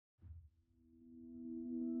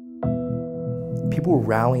People were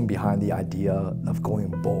rallying behind the idea of going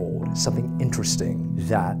bold, something interesting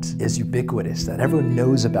that is ubiquitous, that everyone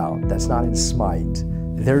knows about, that's not in SMITE.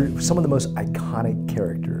 They're some of the most iconic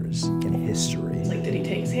characters in history. It's like, did he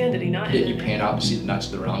take his hand? Did he not? Did you pan out to see the Knights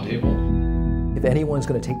of the Round Table? If anyone's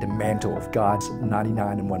going to take the mantle of God's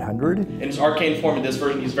 99 and 100. In its arcane form in this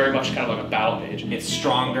version, he's very much kind of like a battle mage. It's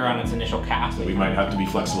stronger on its initial cast. We might have to be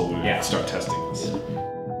flexible when we start testing this.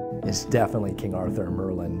 It's definitely King Arthur and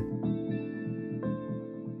Merlin.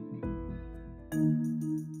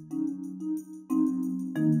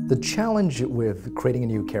 The challenge with creating a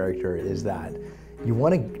new character is that you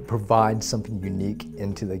want to provide something unique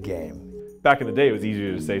into the game. Back in the day, it was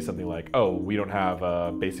easier to say something like, oh, we don't have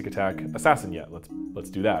a basic attack assassin yet, let's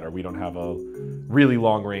do that. Or we don't have a really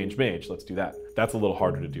long range mage, let's do that. That's a little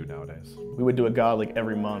harder to do nowadays. We would do a god like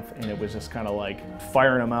every month, and it was just kind of like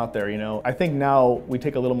firing them out there, you know? I think now we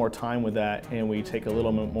take a little more time with that, and we take a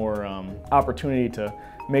little bit more opportunity to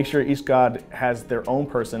make sure each god has their own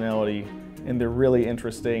personality, and they're really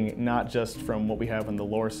interesting, not just from what we have on the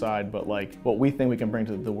lore side, but like what we think we can bring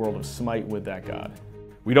to the world of SMITE with that god.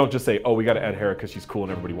 We don't just say, oh, we got to add Hera because she's cool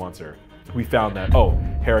and everybody wants her. We found that, oh,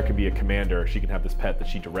 Hera can be a commander. She can have this pet that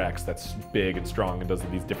she directs that's big and strong and does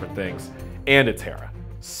these different things. And it's Hera.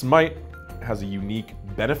 SMITE has a unique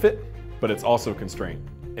benefit, but it's also a constraint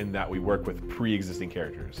in that we work with pre-existing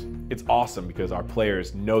characters. It's awesome because our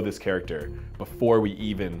players know this character before we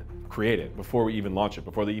even create it, before we even launch it,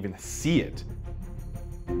 before they even see it.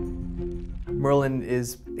 Merlin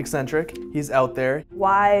is eccentric, he's out there.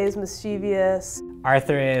 Wise, mischievous.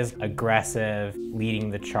 Arthur is aggressive, leading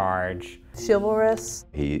the charge. Chivalrous.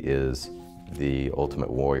 He is the ultimate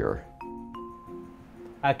warrior.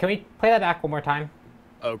 Can we play that back one more time?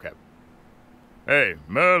 Okay. Hey,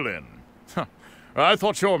 Merlin. I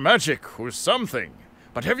thought your magic was something,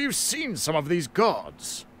 but have you seen some of these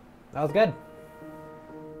gods? That was good.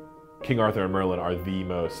 King Arthur and Merlin are the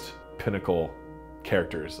most pinnacle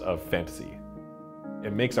characters of fantasy.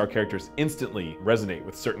 It makes our characters instantly resonate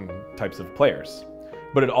with certain types of players.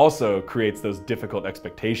 But it also creates those difficult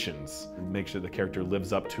expectations, make sure the character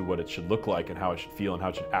lives up to what it should look like and how it should feel and how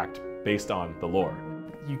it should act based on the lore.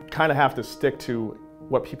 You kind of have to stick to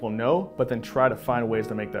what people know, but then try to find ways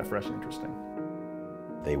to make that fresh and interesting.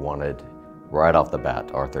 They wanted, right off the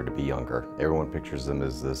bat, Arthur to be younger. Everyone pictures him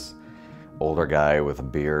as this older guy with a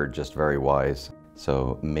beard, just very wise.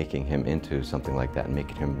 So making him into something like that and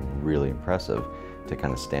making him really impressive to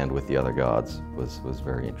kind of stand with the other gods was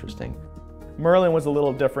very interesting. Merlin was a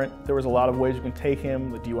little different. There was a lot of ways you can take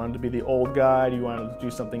him. Do you want him to be the old guy? Do you want him to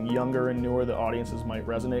do something younger and newer that audiences might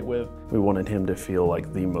resonate with? We wanted him to feel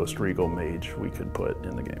like the most regal mage we could put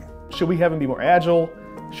in the game. Should we have him be more agile?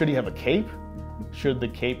 Should he have a cape? Should the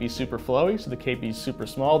cape be super flowy? Should the cape be super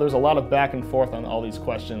small? There's a lot of back and forth on all these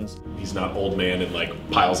questions. He's not old man in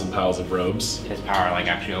like piles and piles of robes. His power like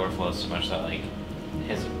actually overflows so much that like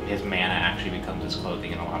his mana actually becomes his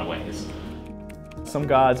clothing in a lot of ways. Some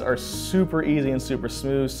gods are super easy and super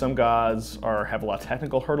smooth. Some gods have a lot of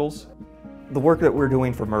technical hurdles. The work that we're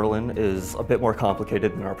doing for Merlin is a bit more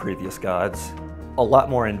complicated than our previous gods. A lot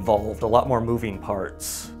more involved, a lot more moving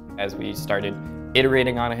parts. As we started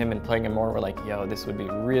iterating on him and playing him more, we're like, yo, this would be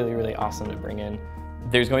really, really awesome to bring in.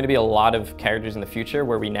 There's going to be a lot of characters in the future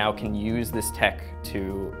where we now can use this tech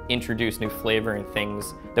to introduce new flavor and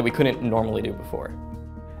things that we couldn't normally do before.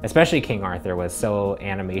 Especially King Arthur was so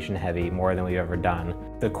animation heavy, more than we've ever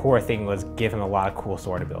done. The core thing was give him a lot of cool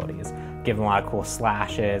sword abilities, give him a lot of cool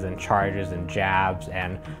slashes and charges and jabs,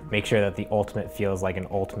 and make sure that the ultimate feels like an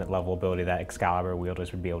ultimate level ability that Excalibur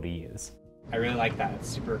wielders would be able to use. I really like that it's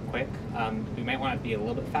super quick. We might want to be a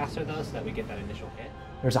little bit faster though, so that we get that initial hit.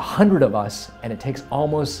 There's 100 of us, and it takes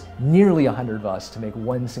almost nearly 100 of us to make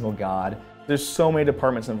one single god. There's so many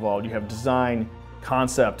departments involved. You have design,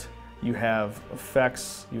 concept, you have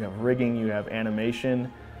effects, you have rigging, you have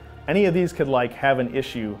animation. Any of these could like have an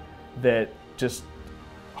issue that just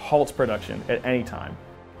halts production at any time.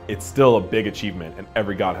 It's still a big achievement, and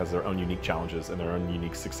every god has their own unique challenges and their own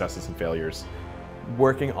unique successes and failures.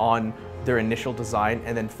 Working on their initial design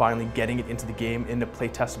and then finally getting it into the game in a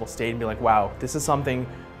play-testable state and be like, wow, this is something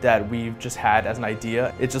that we've just had as an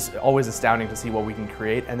idea. It's just always astounding to see what we can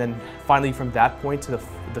create. And then finally from that point to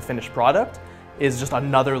the finished product is just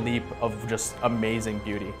another leap of just amazing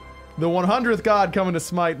beauty. The 100th god coming to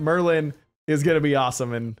SMITE, Merlin, is going to be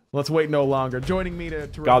awesome, and let's wait no longer. Joining me to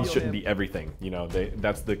gods shouldn't be everything, you know.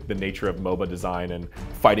 That's the nature of MOBA design and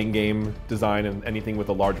fighting game design and anything with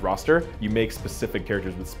a large roster. You make specific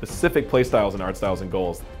characters with specific playstyles and art styles and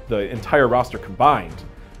goals. The entire roster combined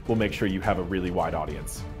will make sure you have a really wide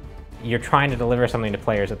audience. you're trying to deliver something to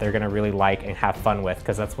players that they're going to really like and have fun with,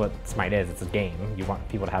 because that's what SMITE is. It's a game. You want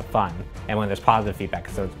people to have fun. And when there's positive feedback,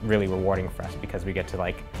 so it's really rewarding for us, because we get to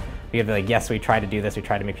like, yes, we tried to do this, we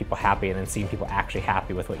tried to make people happy, and then seeing people actually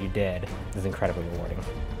happy with what you did is incredibly rewarding.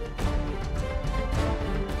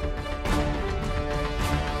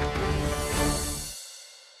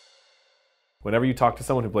 Whenever you talk to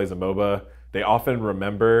someone who plays a MOBA, they often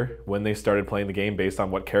remember when they started playing the game based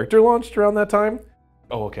on what character launched around that time.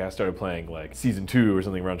 Oh, okay, I started playing like Season 2 or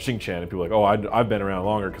something around Xingqian, and people are like, oh, I've been around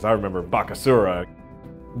longer because I remember Bakasura.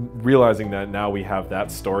 Realizing that now we have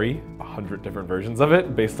that story, 100 different versions of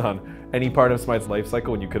it, based on any part of SMITE's life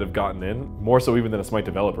cycle when you could have gotten in, more so even than a SMITE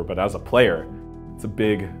developer, but as a player, it's a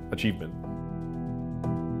big achievement.